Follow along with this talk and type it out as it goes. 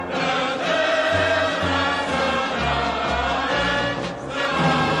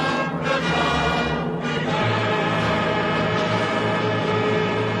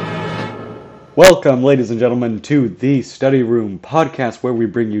Welcome, ladies and gentlemen, to the Study Room podcast, where we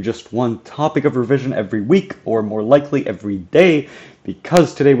bring you just one topic of revision every week, or more likely every day,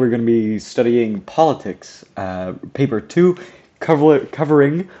 because today we're going to be studying politics, paper 2,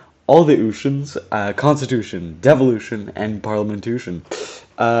 covering all the oceans, constitution, devolution, and parliamentation.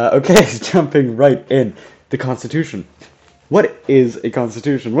 Okay, jumping right in, the constitution. What is a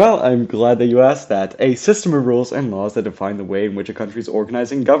constitution? Well, I'm glad that you asked that. A system of rules and laws that define the way in which a country is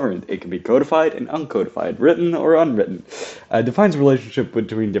organized and governed. It can be codified and uncodified, written or unwritten. Defines the relationship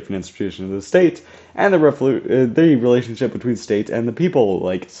between different institutions of the state, and the relationship between state and the people,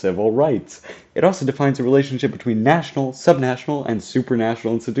 like civil rights. It also defines the relationship between national, subnational, and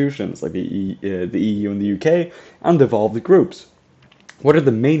supranational institutions, like the EU and the UK, and devolved groups. What are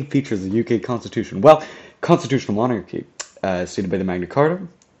the main features of the UK Constitution? Well, constitutional monarchy, stated by the Magna Carta,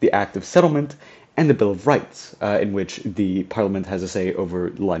 the Act of Settlement, and the Bill of Rights, in which the Parliament has a say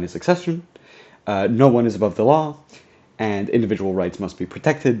over line of succession. No one is above the law, and individual rights must be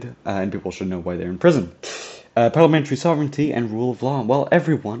protected, and people should know why they're in prison. Parliamentary sovereignty and rule of law. Well,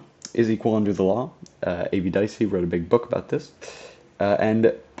 everyone is equal under the law. A.V. Dicey wrote a big book about this.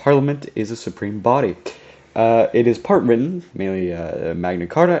 And Parliament is a supreme body. It is part written, mainly Magna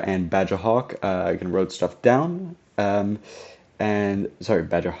Carta, and Badger Hawk wrote stuff down. Badger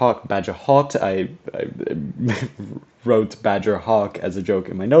Hawk. I wrote Badger Hawk as a joke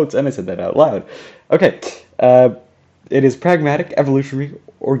in my notes, and I said that out loud. Okay. It is pragmatic, evolutionary,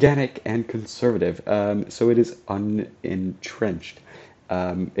 organic, and conservative. So it is unentrenched.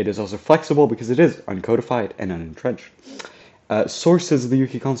 It is also flexible because it is uncodified and unentrenched. Sources of the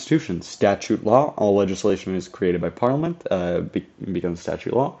UK Constitution: statute law. All legislation is created by Parliament, becomes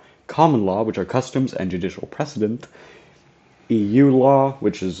statute law. Common law, which are customs and judicial precedent. EU law,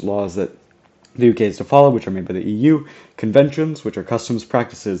 which is laws that the UK is to follow, which are made by the EU. Conventions, which are customs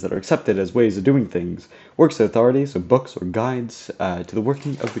practices that are accepted as ways of doing things. Works of authority, so books or guides to the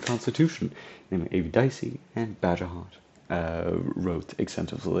working of the Constitution. Namely, A.V. Dicey and Badger Hawk wrote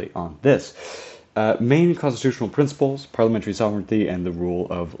extensively on this. Main constitutional principles: parliamentary sovereignty and the rule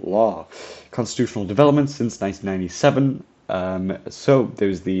of law. Constitutional developments since 1997. So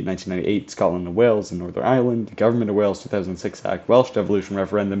there's the 1998 Scotland and Wales and Northern Ireland, the Government of Wales 2006 Act, Welsh Devolution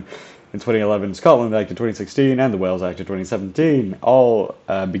Referendum in 2011, Scotland Act of 2016, and the Wales Act of 2017, all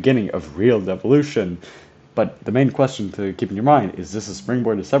beginning of real devolution. But the main question to keep in your mind: is this a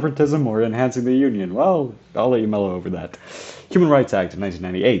springboard to separatism or enhancing the union? Well, I'll let you mellow over that. Human Rights Act of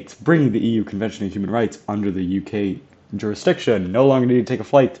 1998, bringing the EU Convention on Human Rights under the UK jurisdiction. No longer need to take a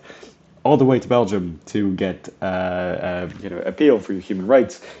flight all the way to Belgium to get appeal for your human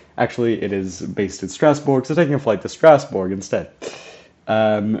rights. Actually, it is based in Strasbourg, so taking a flight to Strasbourg instead.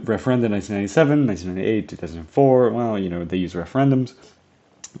 Referendum 1997, 1998, 2004. Well, they use referendums.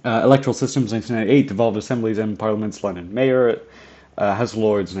 Electoral systems 1998, devolved assemblies and parliaments, London mayor. House of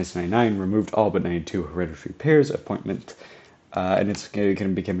Lords 1999, removed all but 92 hereditary peers, appointment, and it's going to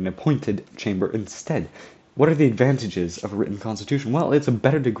become an appointed chamber instead. What are the advantages of a written constitution? Well, it's a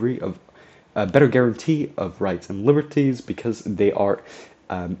better guarantee of rights and liberties because they are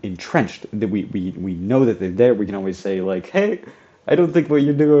entrenched. That we know that they're there. We can always say, like, hey, I don't think what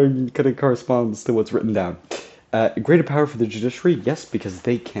you're doing kind of corresponds to what's written down. Greater power for the judiciary, yes, because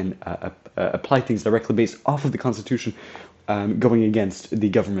they can apply things directly based off of the Constitution, going against the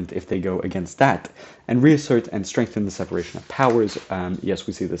government if they go against that, and reassert and strengthen the separation of powers. Yes,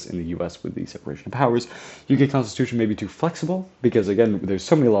 we see this in the US with the separation of powers. UK Constitution may be too flexible because, again, there's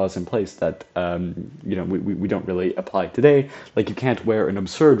so many laws in place that we don't really apply today. Like, you can't wear an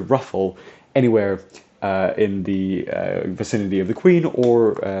absurd ruffle anywhere in the vicinity of the Queen,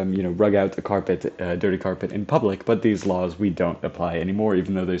 or rug out a dirty carpet in public. But these laws we don't apply anymore,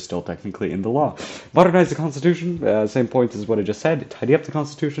 even though they're still technically in the law. Modernize the Constitution. Same point as what I just said. Tidy up the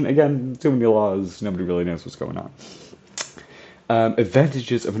Constitution. Again, too many laws. Nobody really knows what's going on.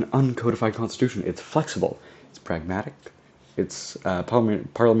 Advantages of an uncodified Constitution: it's flexible, it's pragmatic, it's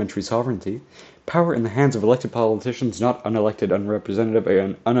parliamentary sovereignty. Power in the hands of elected politicians, not unelected, unrepresentative,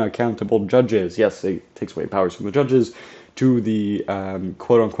 and unaccountable judges. Yes, it takes away powers from the judges to the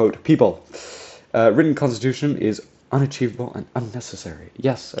quote-unquote people. Written constitution is unachievable and unnecessary.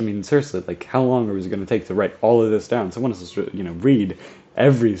 Yes, I mean, seriously, like, how long is it going to take to write all of this down? Someone has to, read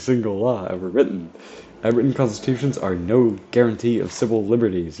every single law ever written. Written constitutions are no guarantee of civil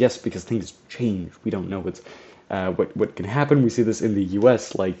liberties. Yes, because things change. We don't know what can happen. We see this in the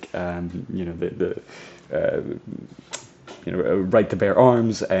U.S., like the right to bear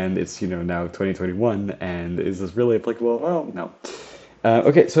arms, and it's now 2021, and is this really applicable? Well, no.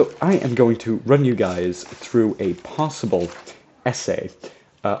 Okay, so I am going to run you guys through a possible essay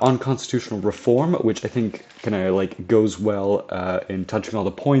on constitutional reform, which I think kind of like goes well in touching all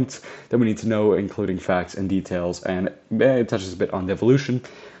the points that we need to know, including facts and details, and it touches a bit on devolution.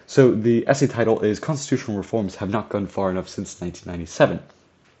 So the essay title is Constitutional Reforms Have Not Gone Far Enough Since 1997.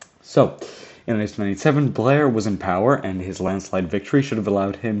 So, in 1997, Blair was in power, and his landslide victory should have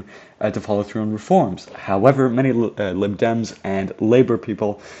allowed him to follow through on reforms. However, many Lib Dems and Labour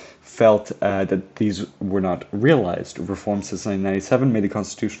people felt that these were not realized. Reforms since 1997 made the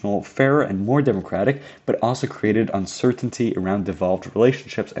constitution fairer and more democratic, but also created uncertainty around devolved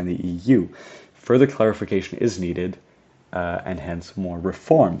relationships and the EU. Further clarification is needed, and hence more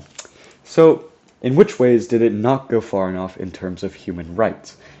reform. So, in which ways did it not go far enough in terms of human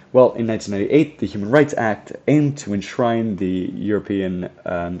rights? Well, in 1998, the Human Rights Act aimed to enshrine the European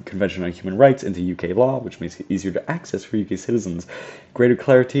Convention on Human Rights into UK law, which makes it easier to access for UK citizens, greater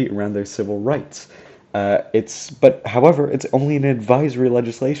clarity around their civil rights. However, it's only an advisory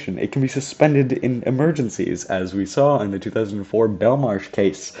legislation. It can be suspended in emergencies, as we saw in the 2004 Belmarsh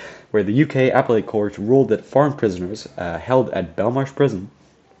case, where the UK Appellate Court ruled that foreign prisoners held at Belmarsh Prison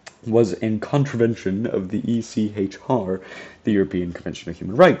was in contravention of the ECHR, the European Convention on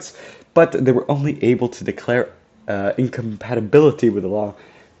Human Rights. But they were only able to declare incompatibility with the law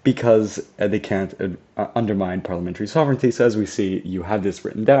because they can't undermine parliamentary sovereignty. So as we see, you have this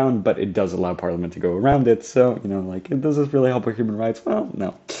written down, but it does allow Parliament to go around it. So, does this really help our human rights? Well,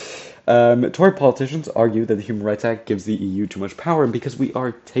 no. Tory politicians argue that the Human Rights Act gives the EU too much power, and because we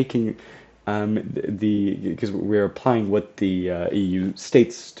are taking because we're applying what the EU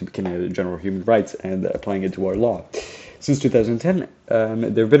states to general human rights and applying it to our law. Since 2010,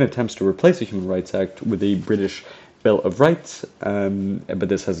 there have been attempts to replace the Human Rights Act with the British Bill of Rights, but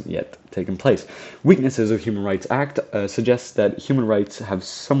this hasn't yet taken place. Weaknesses of Human Rights Act suggest that human rights have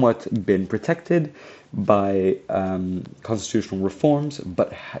somewhat been protected by constitutional reforms,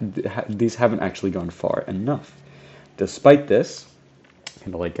 but these haven't actually gone far enough. Despite this,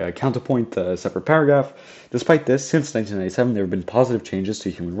 kind of like a counterpoint, a separate paragraph. Despite this, since 1997, there have been positive changes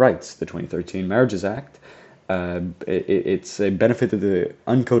to human rights. The 2013 Marriages Act, it's a benefit of the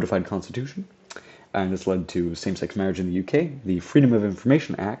uncodified constitution, and this led to same-sex marriage in the UK. The Freedom of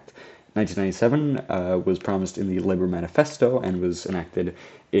Information Act, 1997, was promised in the Labour Manifesto and was enacted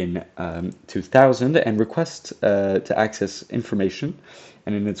in 2000, and requests to access information.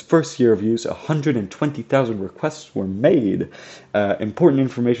 And in its first year of use, 120,000 requests were made. Important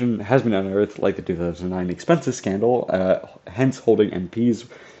information has been unearthed, like the 2009 expenses scandal, hence holding MPs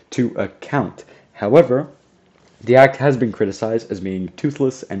to account. However, the Act has been criticized as being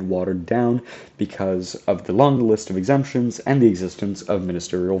toothless and watered down because of the long list of exemptions and the existence of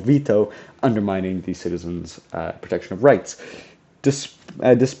ministerial veto, undermining the citizens' protection of rights.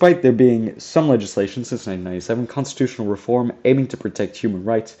 Despite there being some legislation since 1997, constitutional reform aiming to protect human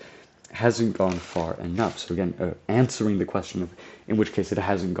rights hasn't gone far enough. So again, answering the question of in which case it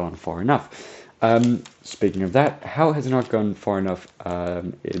hasn't gone far enough. Speaking of that, how has it not gone far enough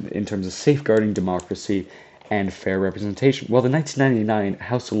in terms of safeguarding democracy and fair representation? Well, the 1999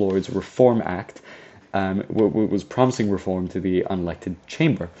 House of Lords Reform Act was promising reform to the unelected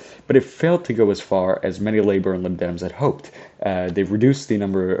chamber, but it failed to go as far as many Labour and Lib Dems had hoped. They've reduced the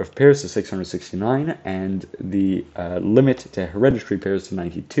number of peers to 669 and the limit to hereditary peers to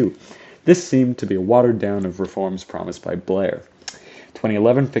 92. This seemed to be a watered down of reforms promised by Blair.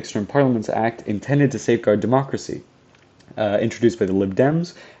 2011 Fixed Term Parliaments Act intended to safeguard democracy, introduced by the Lib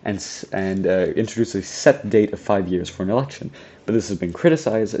Dems, and introduced a set date of 5 years for an election. But this has been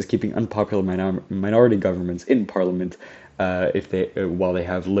criticized as keeping unpopular minority governments in Parliament while they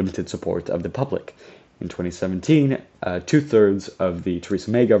have limited support of the public. In 2017, two-thirds of the Theresa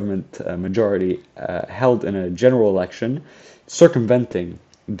May government majority held in a general election, circumventing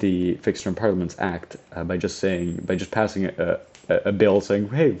the Fixed Term Parliaments Act by just passing a bill saying,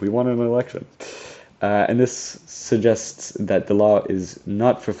 "Hey, we won an election." And this suggests that the law is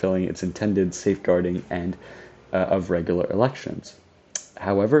not fulfilling its intended safeguarding and of regular elections.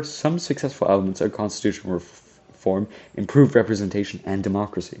 Lowever, some successful elements of constitutional reform improve representation and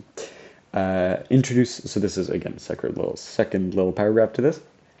democracy. So this is, again, second little paragraph to this.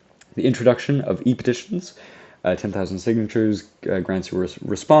 The introduction of e-petitions, 10,000 signatures grants you a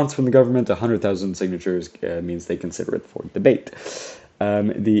response from the government, 100,000 signatures means they consider it for debate.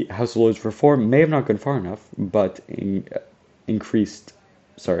 The House of Lords reform may have not gone far enough, but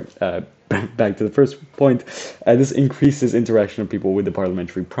back to the first point, this increases interaction of people with the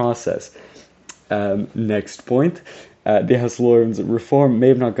parliamentary process. Next point, the House of Lords reform may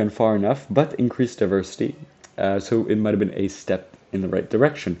have not gone far enough, but increased diversity, so it might have been a step in the right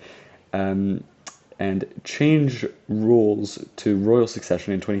direction. and changed rules to royal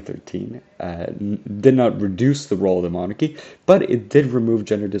succession in 2013. Did not reduce the role of the monarchy, but it did remove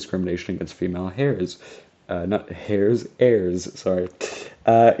gender discrimination against female heirs. Not hairs, heirs, sorry.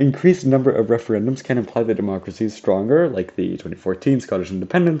 Increased number of referendums can imply that democracy is stronger, like the 2014 Scottish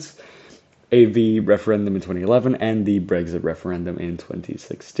independence, AV referendum in 2011, and the Brexit referendum in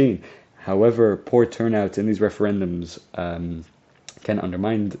 2016. However, poor turnout in these referendums can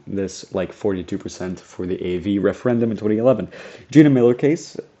undermine this, like 42% for the AV referendum in 2011. Gina Miller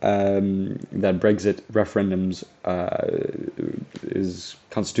case, that Brexit referendums is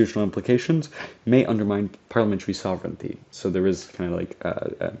constitutional implications may undermine parliamentary sovereignty. So there is kind of like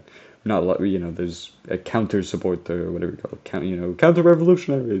not a lot, there's a counter support or whatever you call it, counter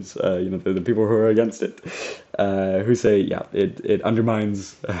revolutionaries, the people who are against it, who say, yeah, it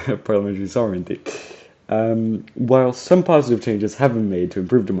undermines parliamentary sovereignty. While some positive changes have been made to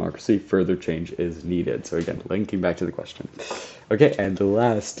improve democracy, further change is needed. So again, linking back to the question. Okay, and the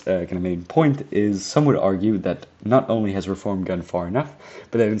last kind of main point is some would argue that not only has reform gone far enough,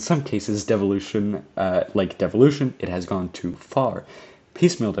 but that in some cases, devolution, it has gone too far.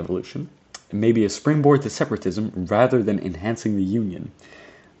 Piecemeal devolution may be a springboard to separatism rather than enhancing the union.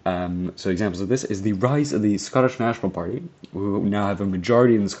 So examples of this is the rise of the Scottish National Party, who now have a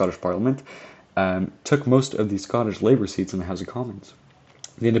majority in the Scottish Parliament, took most of the Scottish Labour seats in the House of Commons.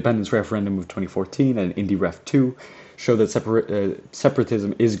 The independence referendum of 2014 and Indy Ref 2 show that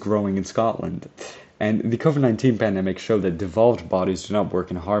separatism is growing in Scotland. And the COVID-19 pandemic showed that devolved bodies do not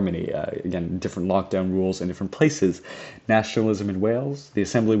work in harmony. Again, different lockdown rules in different places. Nationalism in Wales. The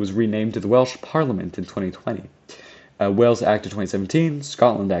Assembly was renamed to the Welsh Parliament in 2020. Wales Act of 2017,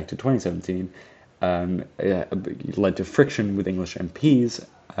 Scotland Act of 2017, led to friction with English MPs,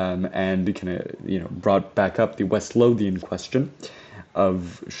 and kind of brought back up the West Lothian question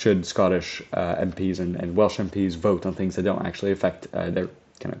of should Scottish MPs and Welsh MPs vote on things that don't actually affect their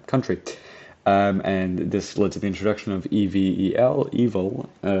kind of country. And this led to the introduction of evil,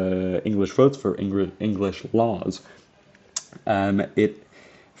 English votes for English laws. It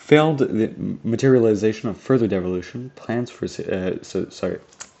failed the materialization of further devolution plans for.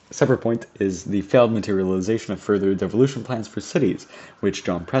 Separate point is the failed materialization of further devolution plans for cities, which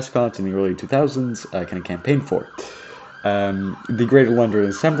John Prescott in the early 2000s kind of campaigned for. The Greater London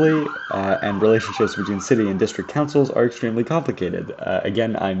Assembly and relationships between city and district councils are extremely complicated.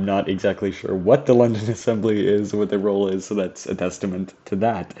 Again, I'm not exactly sure what the London Assembly is, what their role is, so that's a testament to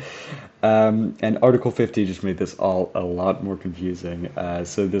that. And Article 50 just made this all a lot more confusing.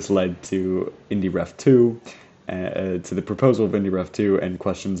 So this led to Indy Ref 2, to the proposal of Indy Ref 2, and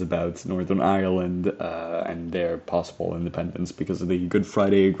questions about Northern Ireland and their possible independence because of the Good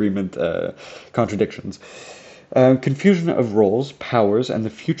Friday Agreement contradictions. Confusion of roles, powers, and the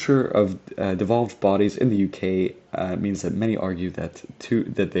future of devolved bodies in the UK means that many argue that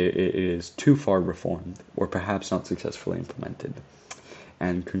it is too far reformed, or perhaps not successfully implemented.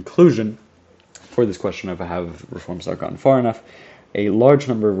 And conclusion for this question of have reforms not gone far enough, a large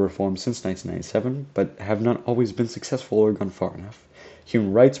number of reforms since 1997, but have not always been successful or gone far enough.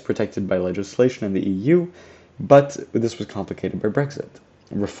 Human rights protected by legislation in the EU, but this was complicated by Brexit.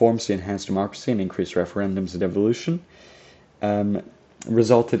 Reforms to enhance democracy and increase referendums and devolution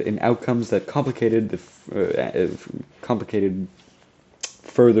resulted in outcomes that complicated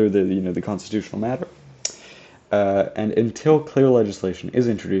further the constitutional matter. And until clear legislation is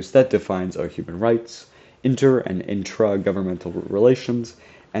introduced that defines our human rights, inter- and intra-governmental relations,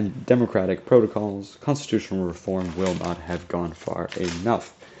 and democratic protocols, constitutional reform will not have gone far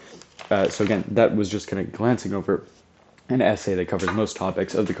enough. So again, that was just kind of glancing over an essay that covers most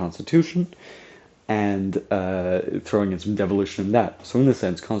topics of the Constitution and throwing in some devolution in that. So in this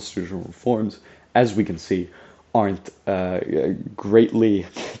sense, constitutional reforms, as we can see, aren't greatly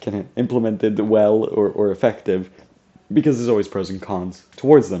kind of implemented well or effective because there's always pros and cons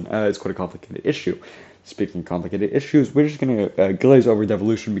towards them. It's quite a complicated issue. Speaking of complicated issues, we're just going to glaze over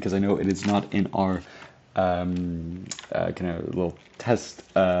devolution because I know it is not in our kind of little test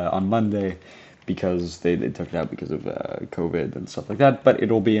on Monday because they took it out because of COVID and stuff like that, but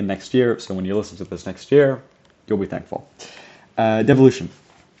it'll be in next year, so when you listen to this next year, you'll be thankful. Devolution.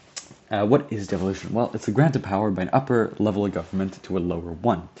 What is devolution? Well, it's the grant of power by an upper level of government to a lower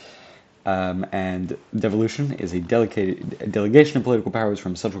one. And devolution is a delegation of political powers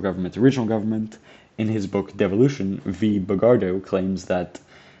from central government to regional government. In his book Devolution, V. Bogador claims that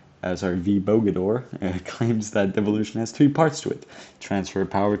devolution has three parts to it: transfer of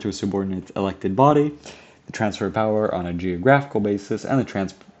power to a subordinate elected body, the transfer of power on a geographical basis, and the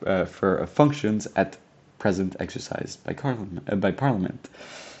transfer of functions at present exercised by Parliament.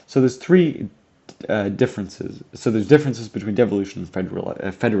 So there's three differences. So there's differences between devolution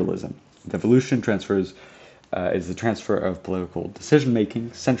and federalism. Devolution is the transfer of political decision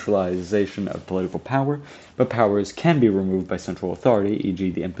making, centralization of political power, but powers can be removed by central authority, e.g.,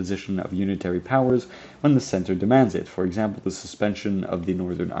 the imposition of unitary powers when the centre demands it. For example, the suspension of the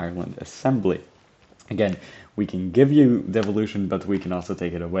Northern Ireland Assembly. Again, we can give you devolution, but we can also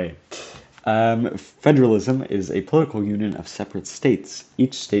take it away. Federalism is a political union of separate states.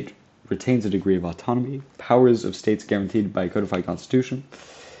 Each state retains a degree of autonomy, powers of states guaranteed by a codified constitution.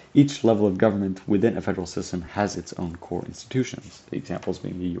 Each level of government within a federal system has its own core institutions, the examples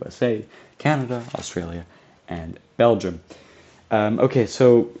being the USA, Canada, Australia, and Belgium. Okay,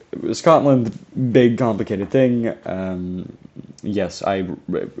 so Scotland, big complicated thing. Yes, I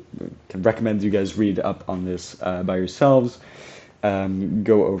can recommend you guys read up on this by yourselves.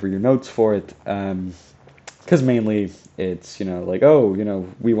 Go over your notes for it. Because mainly it's, like, oh,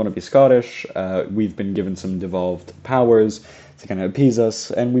 we want to be Scottish. We've been given some devolved powers to kind of appease us,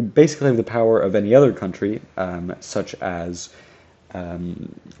 and we basically have the power of any other country, such as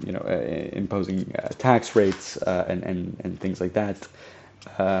imposing tax rates and things like that.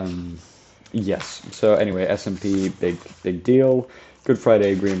 Yes. So anyway, S&P, big deal. Good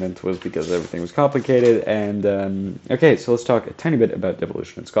Friday Agreement was because everything was complicated. And okay, so let's talk a tiny bit about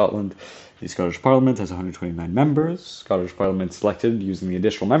devolution in Scotland. The Scottish Parliament has 129 members. Scottish Parliament selected using the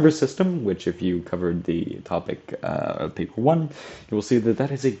additional member system, which if you covered the topic of paper 1, you will see that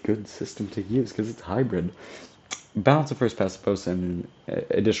that is a good system to use because it's hybrid. Balance of first past the post and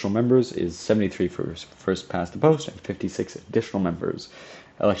additional members is 73 for first past the post and 56 additional members.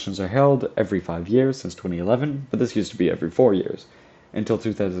 Elections are held every 5 years since 2011, but this used to be every 4 years. Until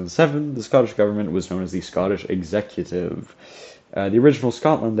 2007, the Scottish Government was known as the Scottish Executive. The original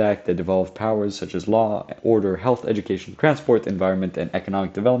Scotland Act that devolved powers such as law, order, health, education, transport, environment, and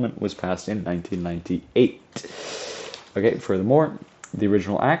economic development was passed in 1998. Okay, furthermore, the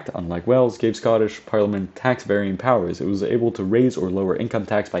original act, unlike Wales, gave Scottish Parliament tax-varying powers. It was able to raise or lower income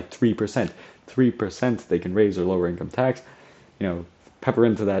tax by 3%. 3% they can raise or lower income tax. Pepper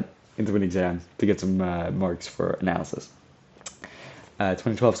into an exam to get some marks for analysis.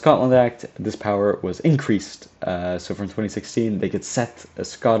 2012 Scotland Act, this power was increased. So from 2016, they could set a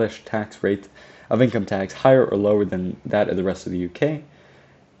Scottish tax rate of income tax higher or lower than that of the rest of the UK.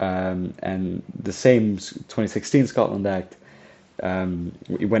 And the same 2016 Scotland Act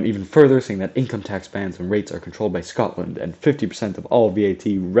it went even further, saying that income tax bands and rates are controlled by Scotland, and 50% of all VAT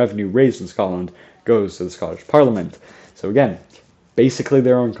revenue raised in Scotland goes to the Scottish Parliament. So again, basically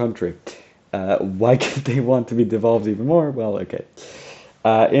their own country. Why could they want to be devolved even more? Well, okay.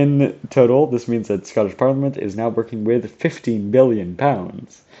 In total, this means that Scottish Parliament is now working with £15 billion.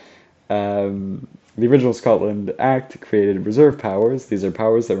 The original Scotland Act created reserve powers. These are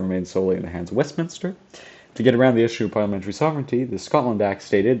powers that remain solely in the hands of Westminster. To get around the issue of parliamentary sovereignty, the Scotland Act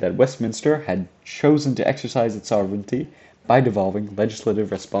stated that Westminster had chosen to exercise its sovereignty by devolving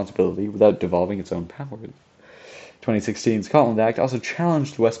legislative responsibility without devolving its own powers. 2016 Scotland Act also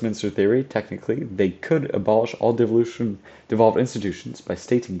challenged the Westminster theory. Technically, they could abolish all devolved institutions by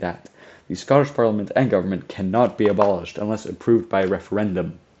stating that the Scottish Parliament and government cannot be abolished unless approved by a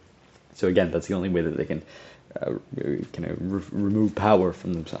referendum. So again, that's the only way that they can remove power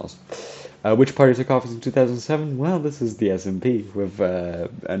from themselves. Which party took office in 2007? Well, this is the SNP, who have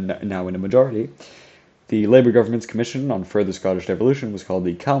now in a majority. The Labour government's commission on further Scottish devolution was called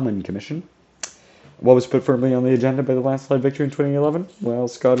the Calman Commission. What was put firmly on the agenda by the landslide victory in 2011? Well,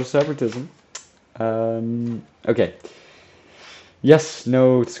 Scottish separatism. Okay. Yes,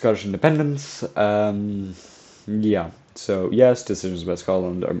 no to Scottish independence. Yeah. So, yes, decisions about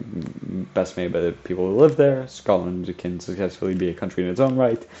Scotland are best made by the people who live there. Scotland can successfully be a country in its own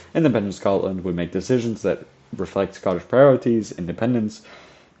right. Independent Scotland would make decisions that reflect Scottish priorities. Independence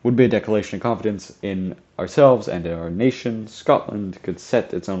would be a declaration of confidence in ourselves and in our nation. Scotland could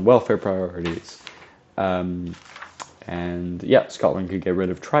set its own welfare priorities. And yeah, Scotland could get rid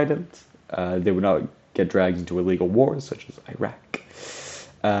of Trident. They would not get dragged into illegal wars such as Iraq.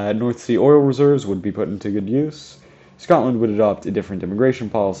 North Sea oil reserves would be put into good use. Scotland would adopt a different immigration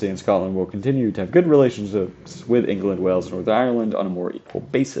policy, and Scotland will continue to have good relationships with England, Wales, and Northern Ireland on a more equal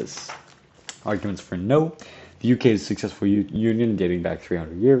basis. Arguments for no. The UK is a successful union dating back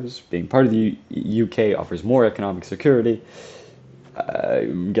 300 years. Being part of the UK offers more economic security.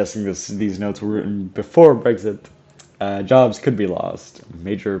 I'm guessing these notes were written before Brexit. Jobs could be lost.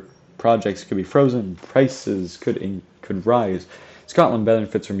 Major projects could be frozen. Prices could rise. Scotland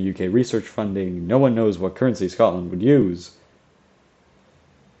benefits from UK research funding. No one knows what currency Scotland would use.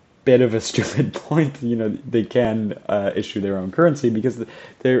 bit of a stupid point. They can issue their own currency because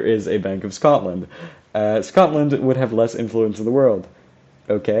there is a Bank of Scotland. Scotland would have less influence in the world.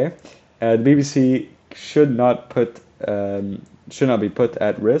 Okay, the BBC should not be put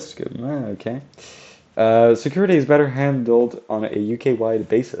at risk. Okay, security is better handled on a UK-wide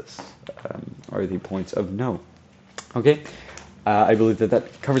basis. Are the points of no. Okay, I believe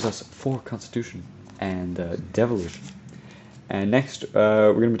that covers us for Constitution and devolution. And next,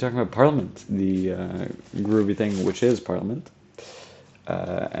 we're going to be talking about Parliament, the groovy thing which is Parliament.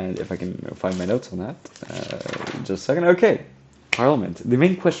 And if I can find my notes on that, just a second. Okay, Parliament. The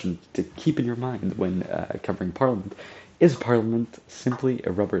main question to keep in your mind when covering Parliament, is Parliament simply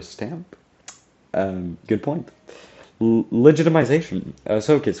a rubber stamp? Good point. Legitimization.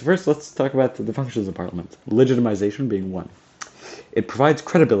 So first let's talk about the functions of Parliament. Legitimization being one. It provides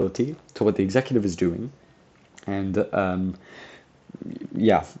credibility to what the executive is doing, and and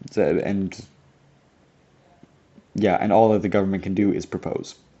all that the government can do is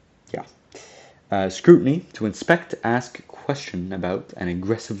propose. Scrutiny, to inspect, ask, question about, and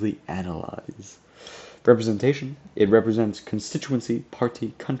aggressively analyze. Representation, it represents constituency,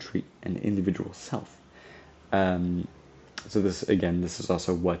 party, country, and individual self. So this is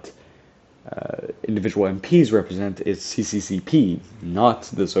also what individual MPs represent, is CCCP, not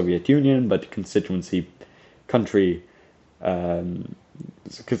the Soviet Union, but constituency, country,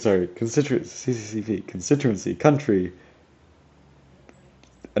 CCCP, constituency, country,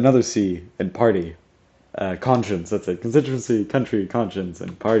 another C, and party. Conscience, that's it. Constituency, country, conscience,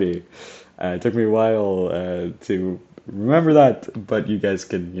 and party. It took me a while to remember that, but you guys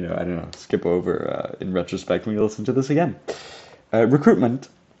can, skip over in retrospect when you listen to this again. Recruitment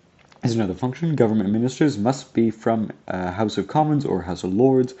is another function. Government ministers must be from House of Commons or House of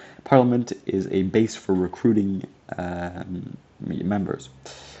Lords. Parliament is a base for recruiting members.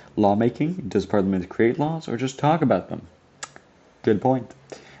 Lawmaking, does Parliament create laws or just talk about them? Good point.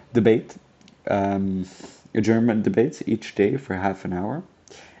 Debate, adjournment debates each day for half an hour.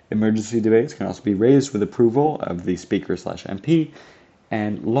 Emergency debates can also be raised with approval of the speaker/MP,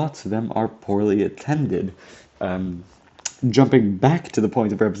 and lots of them are poorly attended. Jumping back to the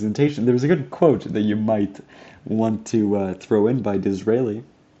point of representation, there was a good quote that you might want to throw in by Disraeli.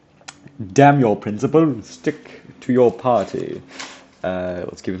 Damn your principle, stick to your party.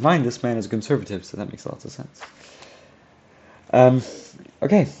 Let's keep in mind, this man is a conservative, so that makes lots of sense.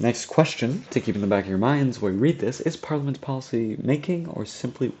 Okay, next question to keep in the back of your minds while you read this. Is Parliament policy making or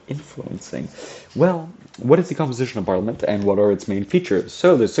simply influencing? Well, what is the composition of Parliament and what are its main features?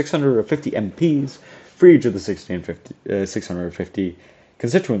 So there's 650 MPs for each of the 650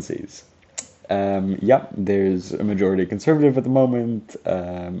 constituencies. There's a majority Conservative at the moment,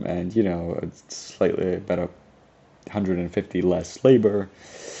 and it's slightly about 150 less Labour,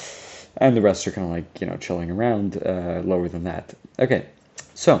 and the rest are kind of like, chilling around, lower than that. Okay,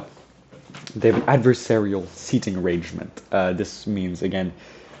 so they have an adversarial seating arrangement. This means, again,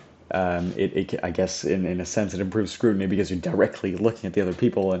 I guess in a sense it improves scrutiny because you're directly looking at the other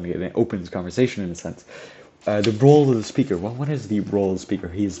people and it opens conversation in a sense. The role of the speaker. Well, what is the role of the speaker?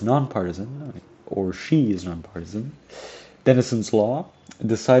 He is nonpartisan, or she is nonpartisan. Denison's law,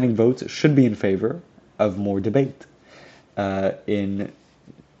 deciding votes should be in favor of more debate. In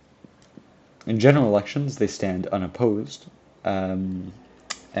general elections, they stand unopposed.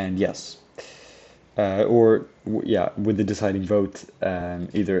 And yes. With the deciding vote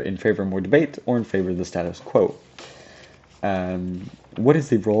either in favor of more debate or in favor of the status quo. What is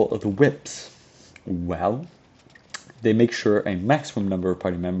the role of the whips? Well, they make sure a maximum number of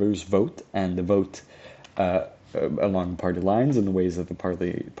party members vote, and the vote along party lines in the ways that the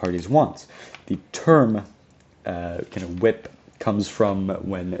parties wants. The term kind of whip comes from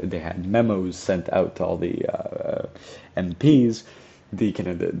when they had memos sent out to all the MPs. The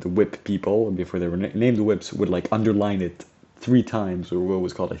whip people, before they were named the whips, would underline it 3 times, or what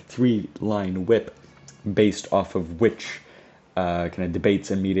was called a 3-line whip, based off of which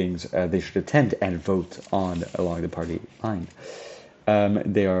debates and meetings they should attend and vote on along the party line.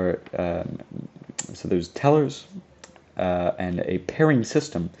 They are so there's tellers and a pairing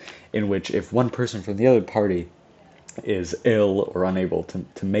system in which if one person from the other party is ill or unable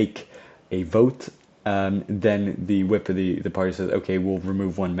to make a vote, then the whip of the party says, okay, we'll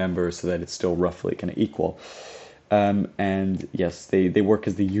remove one member so that it's still roughly kind of equal. And yes, they work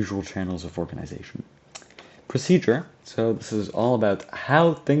as the usual channels of organization. Procedure. So this is all about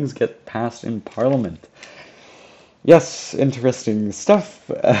how things get passed in Parliament. Yes, interesting stuff.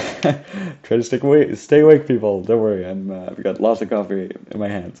 Try to stay awake, people. Don't worry, I've got lots of coffee in my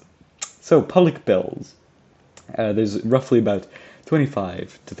hands. So, public bills. There's roughly about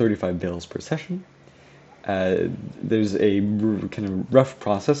 25 to 35 bills per session. There's a kind of rough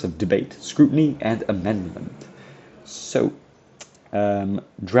process of debate, scrutiny, and amendment. So,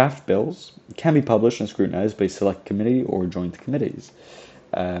 draft bills can be published and scrutinized by select committee or joint committees,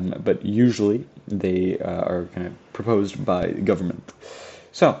 but usually they are kind of proposed by government.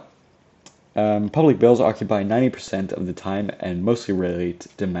 So, public bills occupy 90% of the time and mostly relate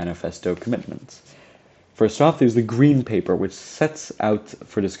to manifesto commitments. First off, there's the Green Paper, which sets out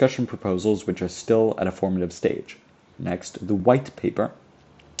for discussion proposals which are still at a formative stage. Next, the White Paper,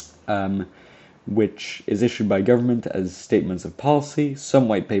 which is issued by government as statements of policy. Some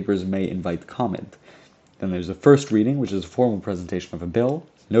white papers may invite comment. Then there's the first reading, which is a formal presentation of a bill.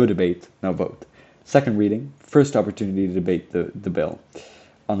 No debate, no vote. Second reading, first opportunity to debate the bill.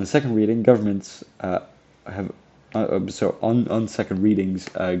 On the second reading, governments on second readings,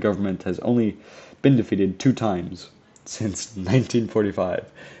 government has only been defeated 2 times since 1945.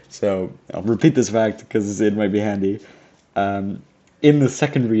 So I'll repeat this fact because it might be handy. In the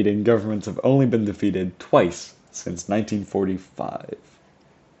second reading, governments have only been defeated twice since 1945.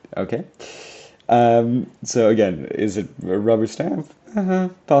 Okay? So again, is it a rubber stamp?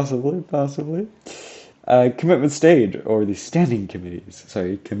 Possibly. Commitment stage, or the standing committees.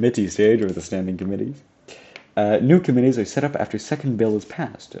 Committee stage, or the standing committees. New committees are set up after second bill is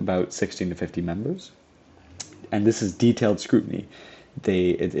passed, about 16 to 50 members. And this is detailed scrutiny.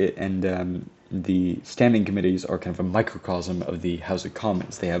 The standing committees are kind of a microcosm of the House of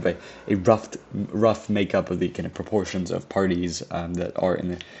Commons. They have a rough makeup of the kind of proportions of parties that are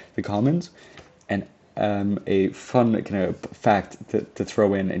in the Commons. And a fun kind of fact to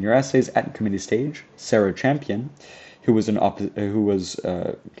throw in your essays: at committee stage, Sarah Champion, who was an opposition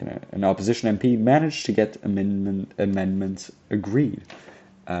MP, managed to get amendments agreed,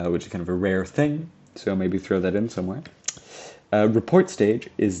 which is kind of a rare thing. So maybe throw that in somewhere. Report stage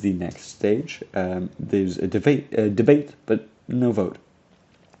is the next stage. There's a debate, but no vote.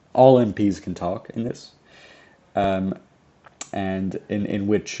 All MPs can talk in this, and in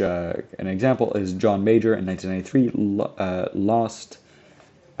which an example is John Major in 1993 lost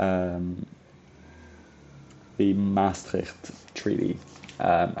the Maastricht Treaty.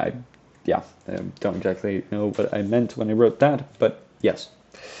 I don't exactly know what I meant when I wrote that, but yes.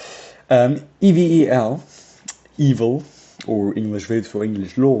 EVEL, evil, or English votes for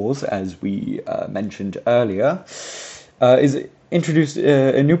English laws, as we mentioned earlier, is introduced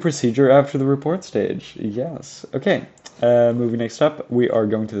a new procedure after the report stage. Yes. Okay. Moving next up, we are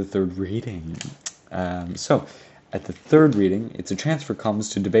going to the third reading. So, at the third reading, it's a chance for Commons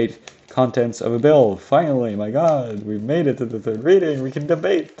to debate contents of a bill. Finally, my God, we've made it to the third reading. We can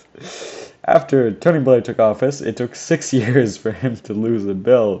debate. After Tony Blair took office, it took 6 years for him to lose a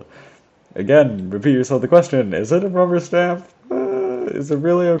bill. Again, repeat yourself the question. Is it a rubber stamp? Is it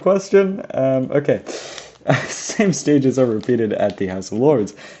really a question? Okay. Same stages are repeated at the House of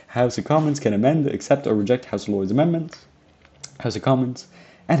Lords. House of Commons can amend, accept, or reject House of Lords amendments. House of Commons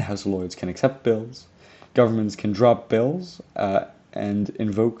and House of Lords can accept bills. Governments can drop bills and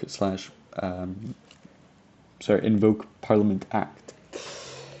invoke Parliament Act.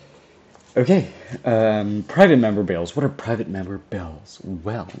 Okay. Private member bills. What are private member bills?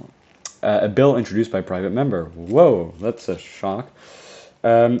 Well, a bill introduced by a private member. Whoa, that's a shock.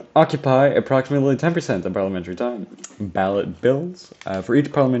 Occupy approximately 10% of parliamentary time. Ballot bills. For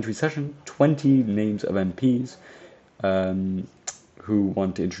each parliamentary session, 20 names of MPs who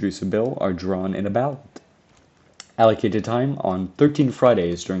want to introduce a bill are drawn in a ballot. Allocated time on 13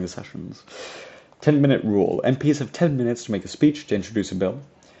 Fridays during the sessions. 10-minute rule. MPs have 10 minutes to make a speech to introduce a bill.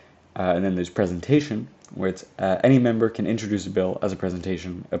 And then there's presentation, where it's any member can introduce a bill as a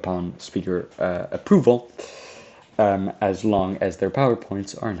presentation upon speaker approval, as long as their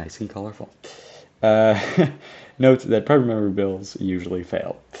PowerPoints are nice and colorful. Note that private member bills usually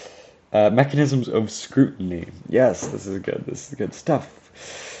fail. Mechanisms of scrutiny. Yes, this is good. This is good stuff.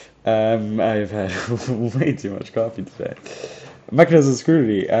 I've had way too much coffee today. Mechanisms of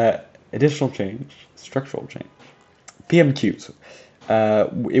scrutiny. Additional change. Structural change. PMQs.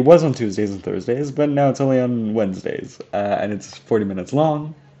 It was on Tuesdays and Thursdays, but now it's only on Wednesdays, and it's 40 minutes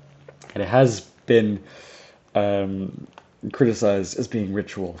long, and it has been criticized as being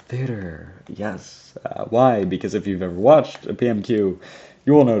ritual theater. Yes. Why? Because if you've ever watched a PMQ,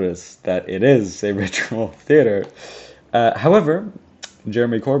 you will notice that it is a ritual theater. However,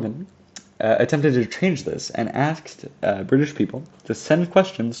 Jeremy Corbyn attempted to change this and asked British people to send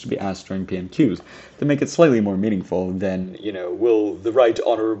questions to be asked during PMQs to make it slightly more meaningful than, will the right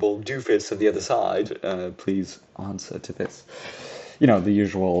honourable doofus of the other side please answer to this? The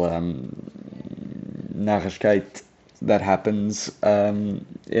usual narigheid that happens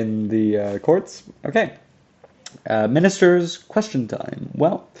in the courts. Okay. Ministers, question time.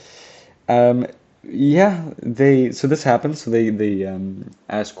 Well, um, yeah, so this happens. So they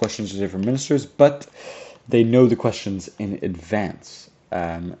ask questions to different ministers, but they know the questions in advance.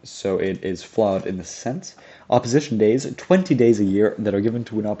 So it is flawed in the sense. Opposition days, 20 days a year that are given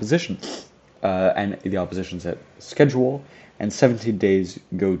to an opposition, and the opposition's set schedule, and 17 days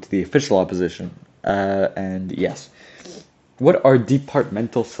go to the official opposition. And yes. What are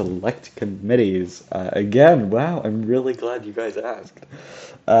departmental select committees? Again, wow, I'm really glad you guys asked.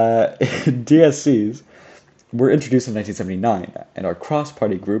 DSCs were introduced in 1979 and are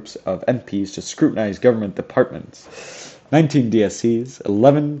cross-party groups of MPs to scrutinize government departments. 19 DSCs,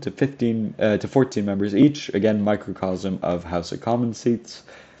 11 to 15 to 14 members each, again microcosm of House of Commons seats.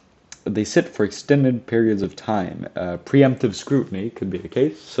 They sit for extended periods of time. Preemptive scrutiny could be the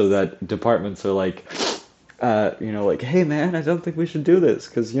case, so that departments are like, like, hey man, I don't think we should do this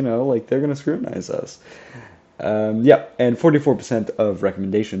because, like they're going to scrutinize us. Yeah, and 44% of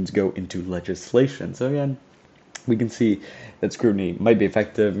recommendations go into legislation. So again, we can see that scrutiny might be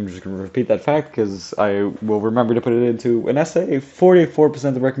effective. I'm just going to repeat that fact because I will remember to put it into an essay.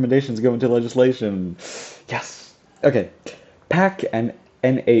 44% of recommendations go into legislation. Yes. Okay. PAC and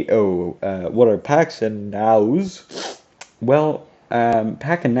NAO. What are PACs and NOWs? Well,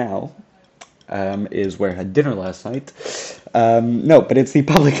 PAC and NOW is where I had dinner last night. No, but it's the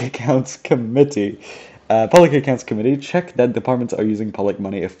Public Accounts Committee. Public Accounts Committee check that departments are using public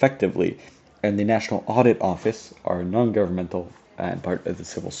money effectively, and the National Audit Office are non-governmental and part of the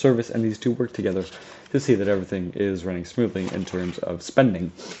civil service, and these two work together to see that everything is running smoothly in terms of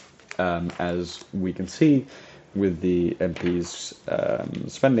spending. As we can see with the MP's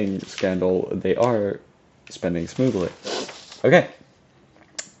spending scandal, they are spending smoothly. Okay.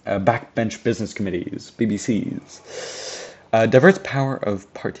 Backbench business committees, BBCs. Diverts power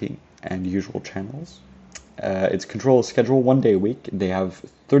of party and usual channels. Its control schedule 1 day a week. They have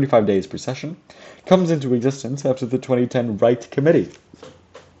 35 days per session. Comes into existence after the 2010 Right Committee.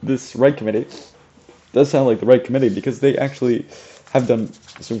 This Right Committee does sound like the right committee because they actually have done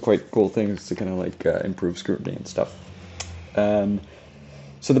some quite cool things to kind of like improve scrutiny and stuff.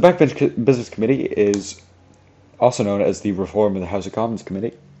 So the Backbench Business Committee is also known as the Reform of the House of Commons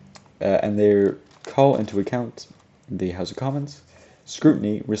Committee, and they call into account the House of Commons,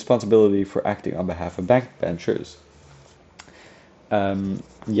 scrutiny, responsibility for acting on behalf of backbenchers.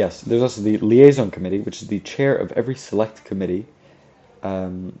 Yes, there's also the Liaison Committee, which is the chair of every select committee,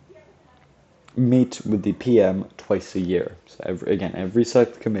 meet with the PM twice a year. So every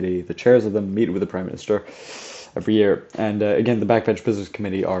select committee, the chairs of them meet with the Prime Minister every year. And again, the Backbench Business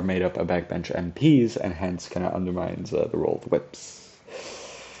Committee are made up of backbench MPs, and hence kind of undermines the role of the whips.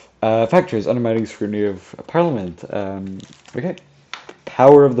 Factors undermining scrutiny of Parliament. Okay.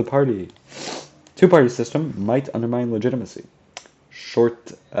 Power of the party. Two-party system might undermine legitimacy. Trying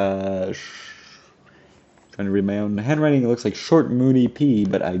to read my own handwriting. It looks like short, moody P,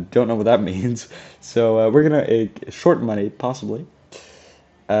 but I don't know what that means. So we're gonna short money, possibly.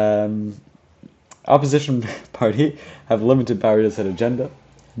 Opposition party have limited power to set agenda.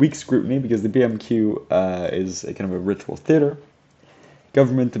 Weak scrutiny because the BMQ is a kind of a ritual theater.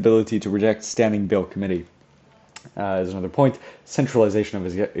 Government ability to reject standing bill committee is another point. Centralization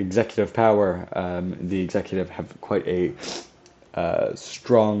of executive power. The executive have quite a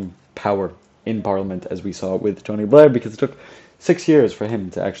strong power in Parliament, as we saw with Tony Blair, because it took 6 years for him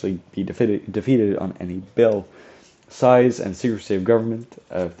to actually be defeated on any bill. Size and secrecy of government,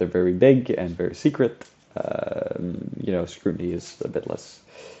 if they're very big and very secret, scrutiny is a bit less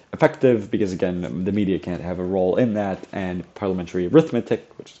effective because, again, the media can't have a role in that, and parliamentary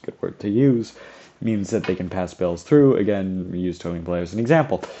arithmetic, which is a good word to use, means that they can pass bills through. Again, we use Tony Blair as an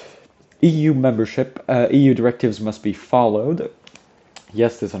example. EU membership, EU directives must be followed.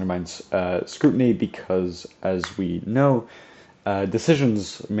 Yes, this undermines scrutiny because, as we know,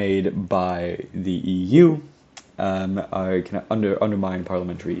 decisions made by the EU can undermine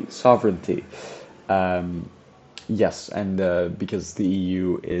parliamentary sovereignty. Yes, and because the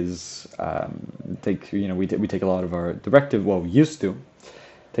EU is we take a lot of our we used to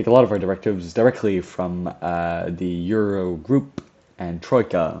take a lot of our directives directly from the Euro group and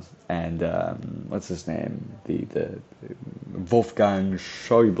Troika and what's his name, the Wolfgang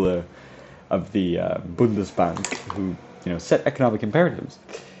Schäuble of the Bundesbank, who set economic imperatives.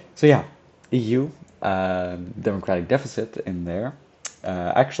 So yeah, EU democratic deficit in there.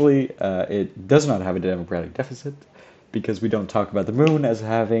 Actually, it does not have a democratic deficit because we don't talk about the moon as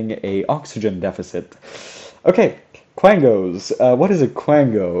having a oxygen deficit. Okay, Quangos. What is a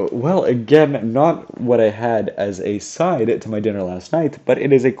quango? Well, again, not what I had as a side to my dinner last night, but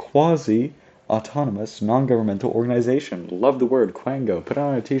it is a quasi-autonomous, non-governmental organization. Love the word quango. Put it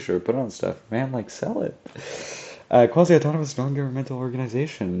on a t-shirt, put it on stuff. Man, like, sell it. Quasi-autonomous, non-governmental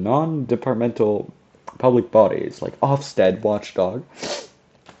organization. Non-departmental public bodies, like Ofsted, Watchdog,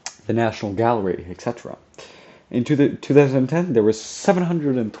 the National Gallery, etc. In 2010, there were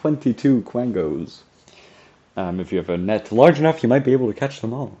 722 quangos. If you have a net large enough, you might be able to catch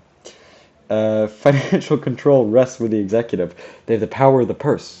them all. Financial control rests with the executive. They have the power of the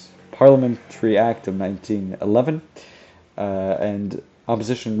purse. Parliamentary Act of 1911, and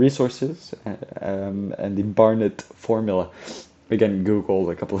opposition resources, and the Barnett formula. Again,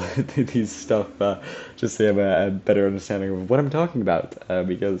 Googled a couple of these stuff just to have a better understanding of what I'm talking about,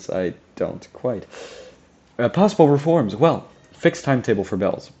 because I don't quite. Possible reforms. Well, fixed timetable for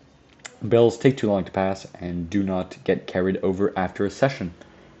bills. Bills take too long to pass and do not get carried over after a session.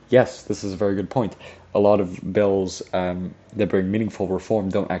 Yes, this is a very good point. A lot of bills that bring meaningful reform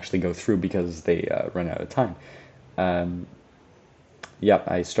don't actually go through because they run out of time. Yeah,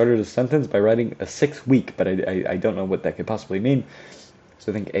 I started a sentence by writing a 6 week, but I don't know what that could possibly mean.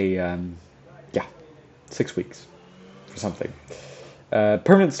 So I think yeah, 6 weeks for something.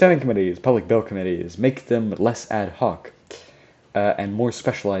 Permanent standing committees, public bill committees, make them less ad hoc. And more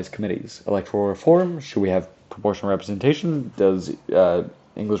specialized committees. Electoral reform, should we have proportional representation? Does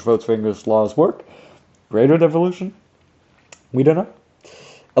English votes for English laws work? Greater devolution? We don't know.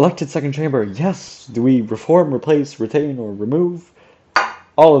 Elected second chamber, yes. Do we reform, replace, retain, or remove?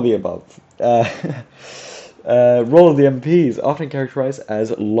 All of the above. Role of the MPs, often characterized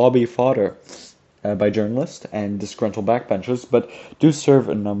as lobby fodder by journalists and disgruntled backbenchers, but do serve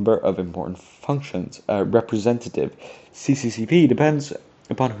a number of important functions. Representative, CCCP, depends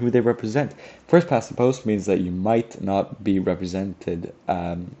upon who they represent. First past the post means that you might not be represented.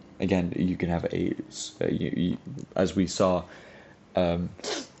 Again, you can have as we saw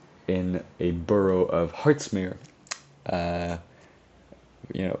in a borough of Hartsmere,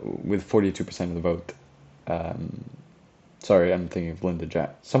 with 42% of the vote. Sorry, I'm thinking of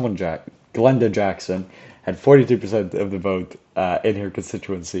Glenda Jackson had 42% of the vote in her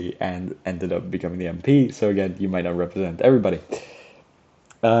constituency and ended up becoming the MP. So again, you might not represent everybody.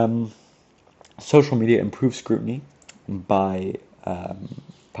 Social media improves scrutiny by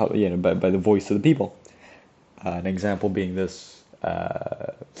the voice of the people. An example being this.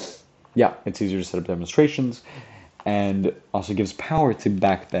 It's easier to set up demonstrations, and also gives power to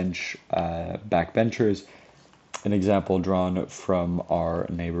backbenchers. An example drawn from our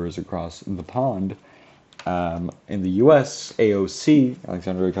neighbors across the pond. In the U.S., AOC,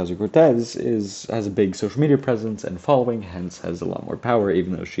 Alexandria Ocasio-Cortez, has a big social media presence and following, hence has a lot more power,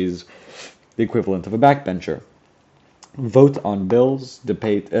 even though she's the equivalent of a backbencher. Vote on bills,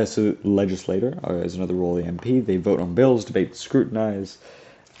 debate, so legislator is another role of the MP. They vote on bills, debate, scrutinize,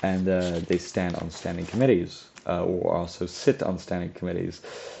 and they stand on standing committees, or also sit on standing committees.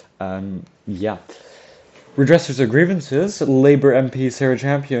 Redressers of grievances. Labour MP Sarah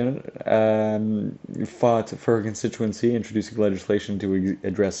Champion fought for her constituency, introducing legislation to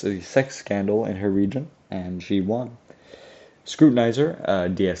address a sex scandal in her region, and she won. Scrutinizer,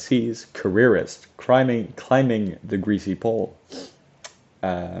 DSCs, careerist, climbing the greasy pole.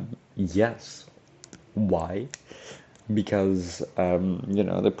 Yes. Why? Because,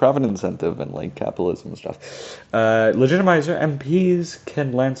 the profit incentive and like capitalism and stuff. Legitimizer, MPs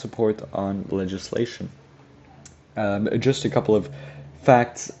can lend support on legislation. Just a couple of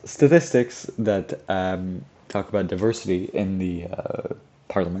facts, statistics that talk about diversity in the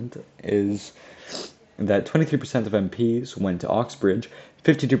parliament is that 23% of MPs went to Oxbridge,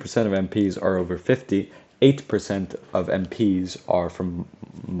 52% of MPs are over 50, 8% of MPs are from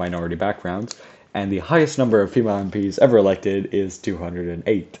minority backgrounds, and the highest number of female MPs ever elected is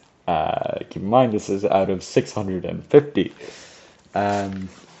 208. Keep in mind, this is out of 650.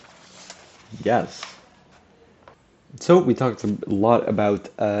 Yes. So we talked a lot about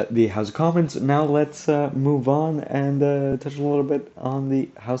the House of Commons. Now let's move on and touch a little bit on the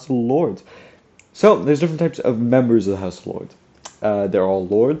House of Lords. So there's different types of members of the House of Lords. They're all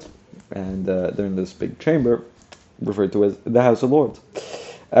lords, and they're in this big chamber referred to as the House of Lords.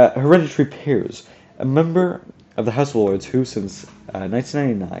 Hereditary peers. A member of the House of Lords who, since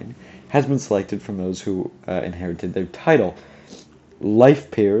 1999, has been selected from those who inherited their title.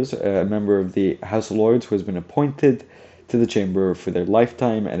 Life peers, a member of the House of Lords who has been appointed to the chamber for their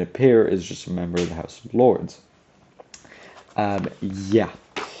lifetime, and a peer is just a member of the House of Lords.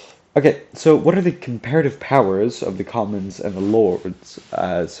 Okay, so what are the comparative powers of the Commons and the Lords?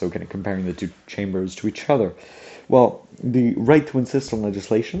 So kind of comparing the two chambers to each other. Well, the right to insist on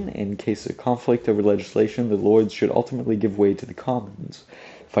legislation. In case of conflict over legislation, the Lords should ultimately give way to the Commons.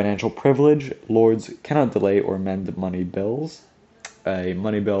 Financial privilege. Lords cannot delay or amend money bills. A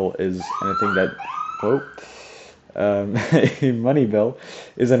money bill is anything that... Whoa. A money bill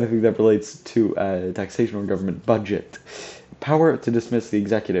is anything that relates to taxation or government budget. Power to dismiss the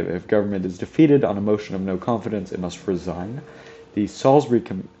executive. If government is defeated on a motion of no confidence, it must resign. The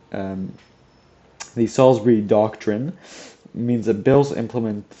the Salisbury Doctrine means that bills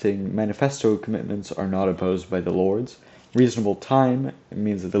implementing manifesto commitments are not opposed by the Lords. Reasonable time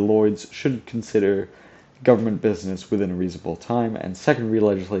means that the Lords should consider government business within a reasonable time. And secondary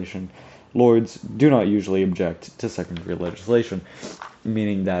legislation, Lords do not usually object to secondary legislation,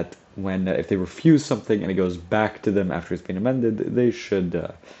 meaning that if they refuse something and it goes back to them after it's been amended, they should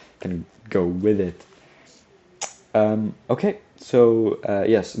kind of go with it. Okay, so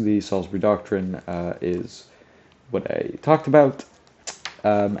yes, the Salisbury Doctrine is what I talked about.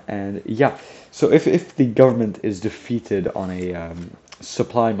 And yeah, so if the government is defeated on a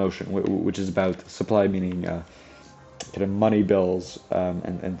supply motion, which is about supply meaning kind of money bills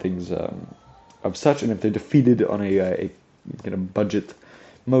and things of such, and if they're defeated on a kind of budget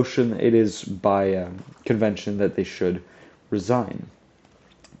motion, it is by convention that they should resign.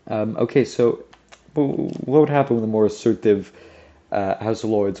 Okay, so what would happen with a more assertive House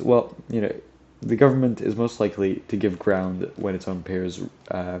of Lords? Well, the government is most likely to give ground when its own peers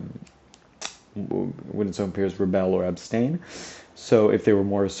rebel or abstain. So if they were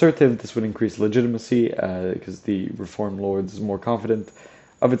more assertive, this would increase legitimacy because the Reformed Lords is more confident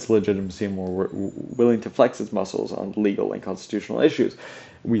of its legitimacy and more willing to flex its muscles on legal and constitutional issues.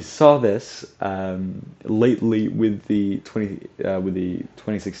 We saw this lately with the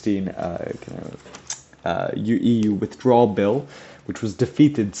 2016 EU withdrawal bill, which was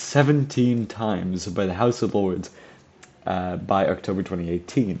defeated 17 times by the House of Lords by October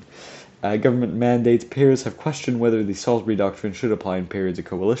 2018. Government mandates. Peers have questioned whether the Salisbury Doctrine should apply in periods of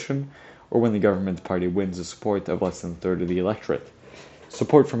coalition or when the government party wins the support of less than a third of the electorate.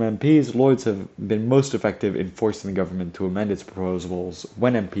 Support from MPs. Lords have been most effective in forcing the government to amend its proposals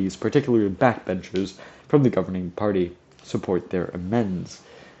when MPs, particularly backbenchers from the governing party, support their amends.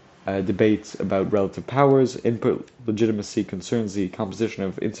 Debates about relative powers, input legitimacy concerns the composition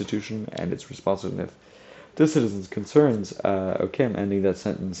of institution and its responsiveness to citizens' concerns. Okay, I'm ending that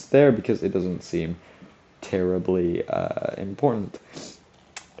sentence there because it doesn't seem terribly important.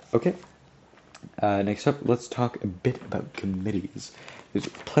 Okay, next up, let's talk a bit about committees. There's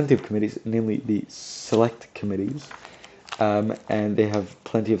plenty of committees, namely the select committees, and they have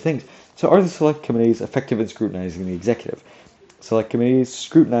plenty of things. So are the select committees effective in scrutinizing the executive? Select committees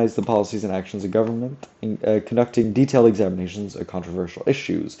scrutinize the policies and actions of government, conducting detailed examinations of controversial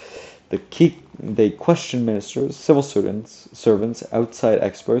issues. They question ministers, civil servants, outside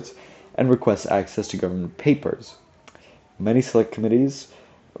experts, and request access to government papers. Many select committees'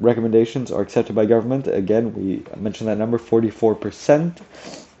 recommendations are accepted by government. Again, we mentioned that number, 44%.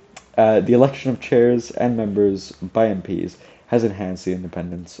 The election of chairs and members by MPs has enhanced the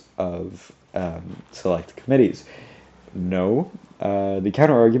independence of select committees. No. The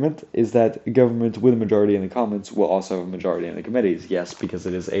counter-argument is that government with a majority in the Commons will also have a majority in the committees. Yes, because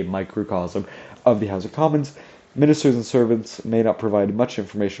it is a microcosm of the House of Commons. Ministers and servants may not provide much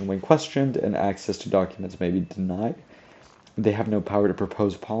information when questioned, and access to documents may be denied. They have no power to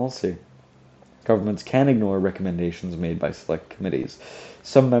propose policy. Governments can ignore recommendations made by select committees.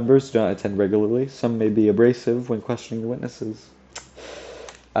 Some members do not attend regularly. Some may be abrasive when questioning the witnesses.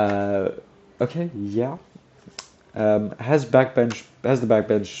 Okay, yeah. Has the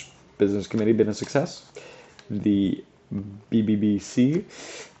Backbench Business Committee been a success? The BBBC,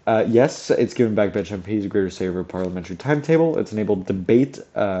 yes, it's given backbench MPs a greater say over parliamentary timetable. It's enabled debate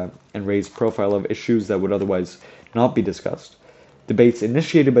and raised profile of issues that would otherwise not be discussed. Debates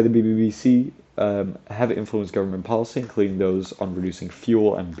initiated by the BBBC have influenced government policy, including those on reducing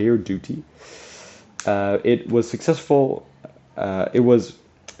fuel and beer duty. It was successful. It was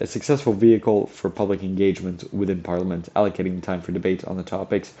a successful vehicle for public engagement within Parliament, allocating time for debate on the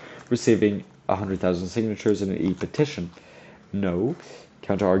topics, receiving 100,000 signatures in an e-petition. No.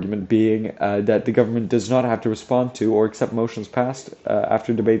 Counter-argument being that the government does not have to respond to or accept motions passed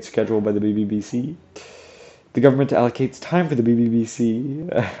after debates scheduled by the BBBC. The government allocates time for the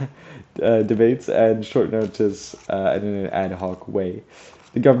BBBC debates and short notice and in an ad hoc way.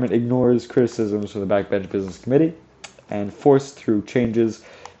 The government ignores criticisms from the Backbench Business Committee and forced through changes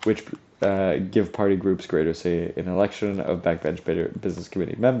which give party groups greater say in election of backbench business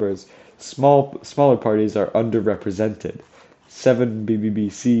committee members. Smaller parties are underrepresented. 7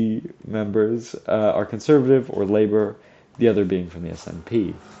 BBBC members are conservative or Labour, the other being from the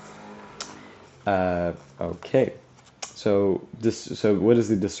SNP. Okay, so what is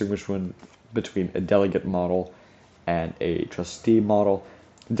the distinction between a delegate model and a trustee model?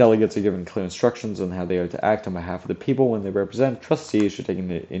 Delegates are given clear instructions on how they are to act on behalf of the people when they represent. Trustees should take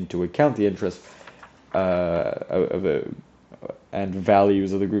into account the interests and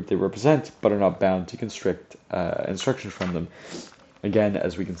values of the group they represent, but are not bound to constrict instructions from them. Again,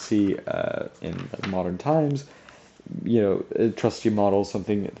 as we can see in modern times, a trustee model is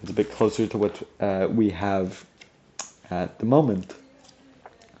something that's a bit closer to what we have at the moment.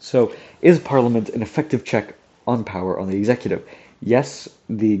 So, is Parliament an effective check on power on the executive? Yes,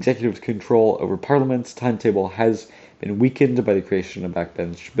 the executive's control over Parliament's timetable has been weakened by the creation of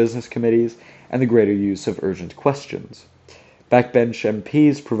backbench business committees and the greater use of urgent questions. Backbench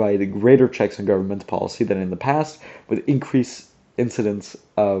MPs provide greater checks on government policy than in the past, with increased incidents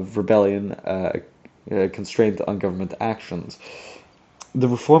of rebellion, constraint on government actions. The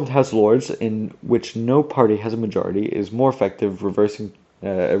reformed House of Lords, in which no party has a majority, is more effective revising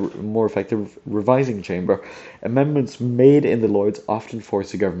chamber. Amendments made in the Lords often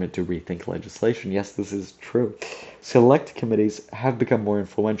force the government to rethink legislation. Yes, this is true. Select committees have become more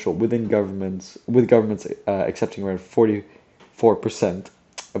influential with governments accepting around 44%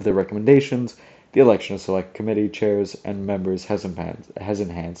 of their recommendations. The election of select committee chairs and members has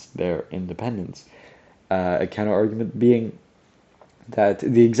enhanced their independence. A counter-argument being that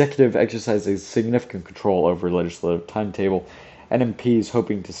the executive exercises significant control over legislative timetable, and MPs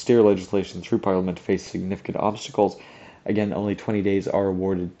hoping to steer legislation through Parliament face significant obstacles. Again, only 20 days are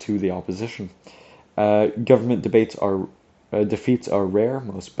awarded to the opposition. Government defeats are rare.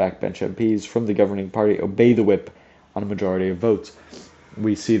 Most backbench MPs from the governing party obey the whip on a majority of votes.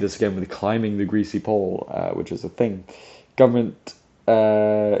 We see this again with climbing the greasy pole, which is a thing. Government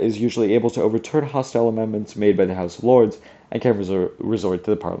is usually able to overturn hostile amendments made by the House of Lords and can resort to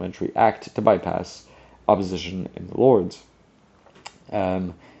the Parliamentary Act to bypass opposition in the Lords.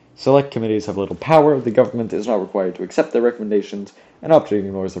 Select committees have little power. The government is not required to accept their recommendations and often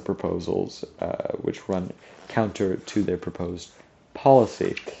ignores their proposals, which run counter to their proposed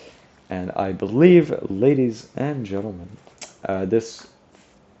policy. And I believe, ladies and gentlemen, this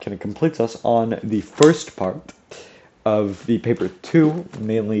kind of completes us on the first part of the paper 2.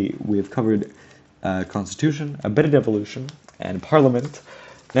 Mainly, we have covered Constitution, a bit of devolution, and Parliament.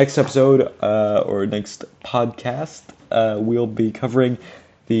 Next episode, or next podcast, we'll be covering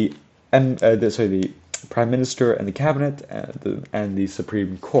the Prime Minister and the Cabinet and the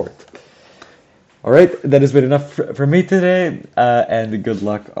Supreme Court. All right, that has been enough for me today, and good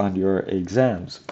luck on your exams.